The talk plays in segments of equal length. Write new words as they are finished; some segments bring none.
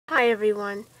Hi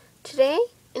everyone. Today,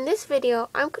 in this video,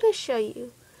 I'm going to show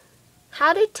you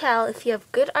how to tell if you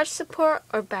have good arch support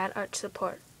or bad arch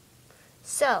support.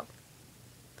 So,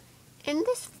 in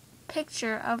this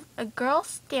picture of a girl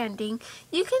standing,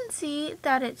 you can see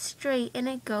that it's straight and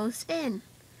it goes in.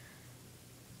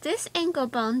 This ankle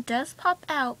bone does pop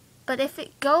out, but if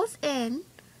it goes in,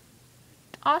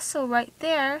 also right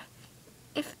there,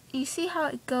 if you see how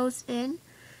it goes in,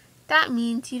 that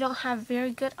means you don't have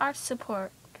very good arch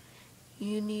support.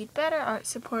 You need better arch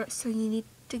support, so you need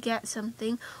to get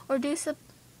something or do some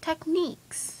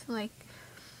techniques like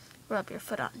rub your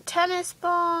foot on a tennis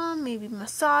ball, maybe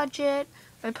massage it,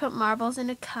 or put marbles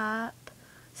in a cup,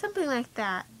 something like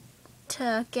that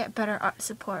to get better arch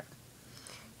support.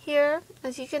 Here,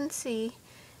 as you can see,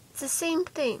 it's the same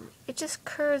thing. It just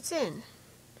curves in.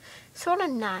 Sort of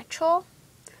natural.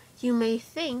 You may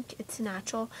think it's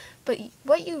natural, but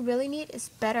what you really need is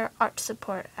better arch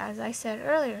support, as I said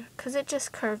earlier, because it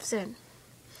just curves in.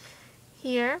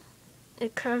 Here,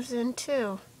 it curves in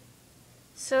too.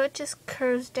 So it just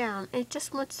curves down. It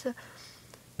just wants to,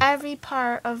 every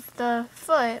part of the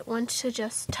foot wants to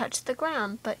just touch the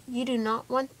ground, but you do not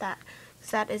want that, because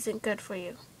that isn't good for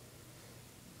you.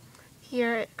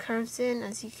 Here it curves in,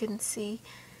 as you can see.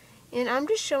 And I'm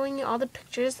just showing you all the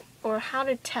pictures or how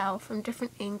to tell from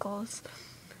different angles.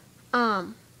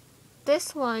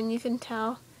 This one you can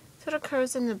tell sort of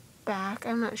curves in the back.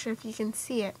 I'm not sure if you can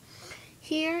see it.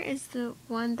 Here is the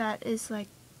one that is like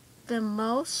the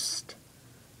most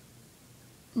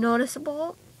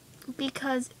noticeable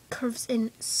because it curves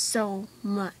in so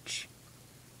much.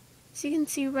 So you can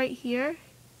see right here,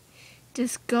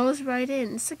 just goes right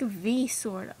in. It's like a V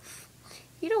sort of.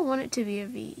 You don't want it to be a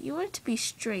V. You want it to be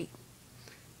straight.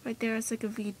 Right there it's like a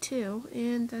V too,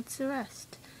 and that's the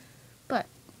rest. But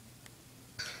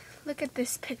look at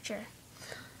this picture.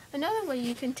 Another way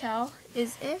you can tell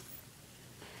is if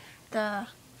the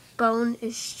bone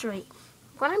is straight.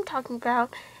 What I'm talking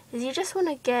about is you just want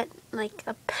to get like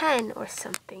a pen or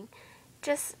something.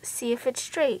 Just see if it's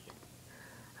straight.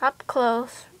 Up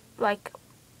close, like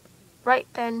right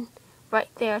then, right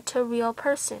there to a real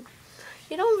person.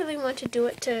 You don't really want to do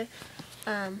it to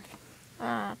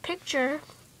a picture.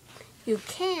 You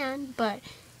can, but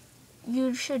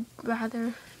you should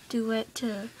rather do it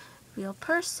to a real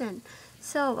person.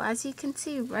 So, as you can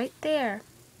see right there,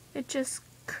 it just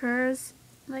curves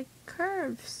like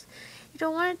curves. You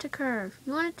don't want it to curve.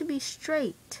 You want it to be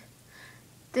straight.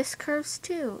 This curves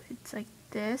too. It's like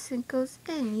this and goes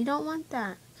in. You don't want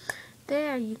that.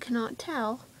 There, you cannot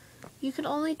tell. You can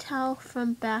only tell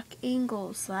from back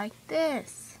angles like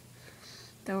this.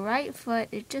 The right foot,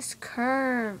 it just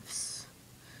curves.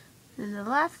 And the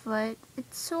left foot,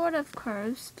 it sort of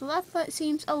curves. The left foot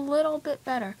seems a little bit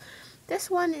better. This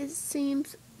one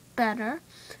seems better.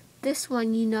 This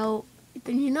one, you know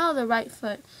the right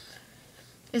foot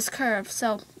is curved.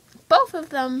 So both of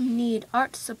them need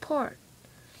arch support.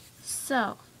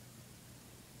 So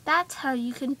that's how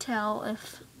you can tell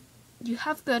if you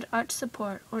have good arch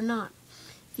support or not.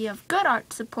 If you have good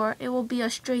arch support, it will be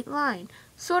a straight line,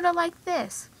 sort of like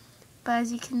this. But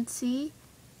as you can see,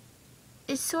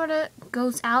 it sort of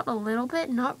goes out a little bit,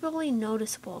 not really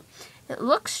noticeable. It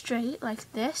looks straight like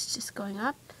this, just going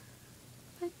up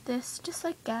like this, just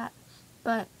like that.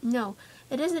 But no,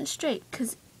 it isn't straight,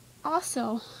 because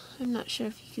also, I'm not sure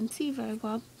if you can see very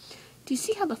well. Do you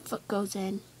see how the foot goes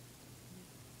in?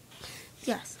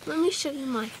 Yes, let me show you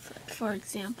my foot, for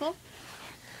example.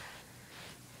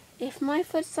 If my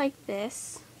foot's like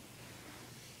this,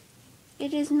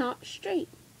 it is not straight.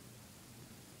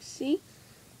 See?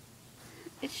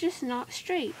 It's just not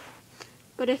straight.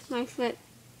 But if my foot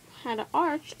had an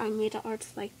arch, I made an arch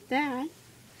like that,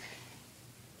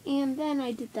 and then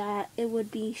I did that, it would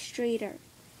be straighter.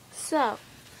 So,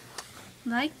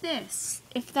 like this.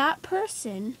 If that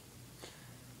person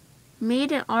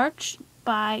made an arch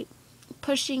by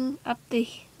pushing up the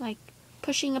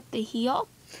heel,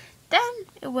 then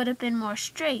it would have been more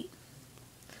straight.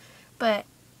 But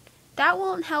that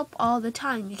won't help all the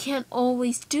time. You can't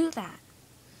always do that.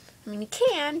 I mean, you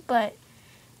can, but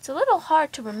it's a little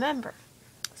hard to remember.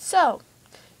 So,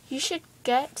 you should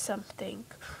get something,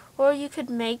 or you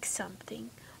could make something,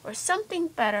 or something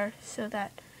better so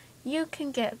that you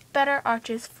can get better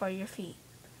arches for your feet.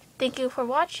 Thank you for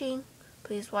watching.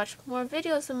 Please watch more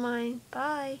videos of mine.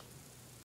 Bye.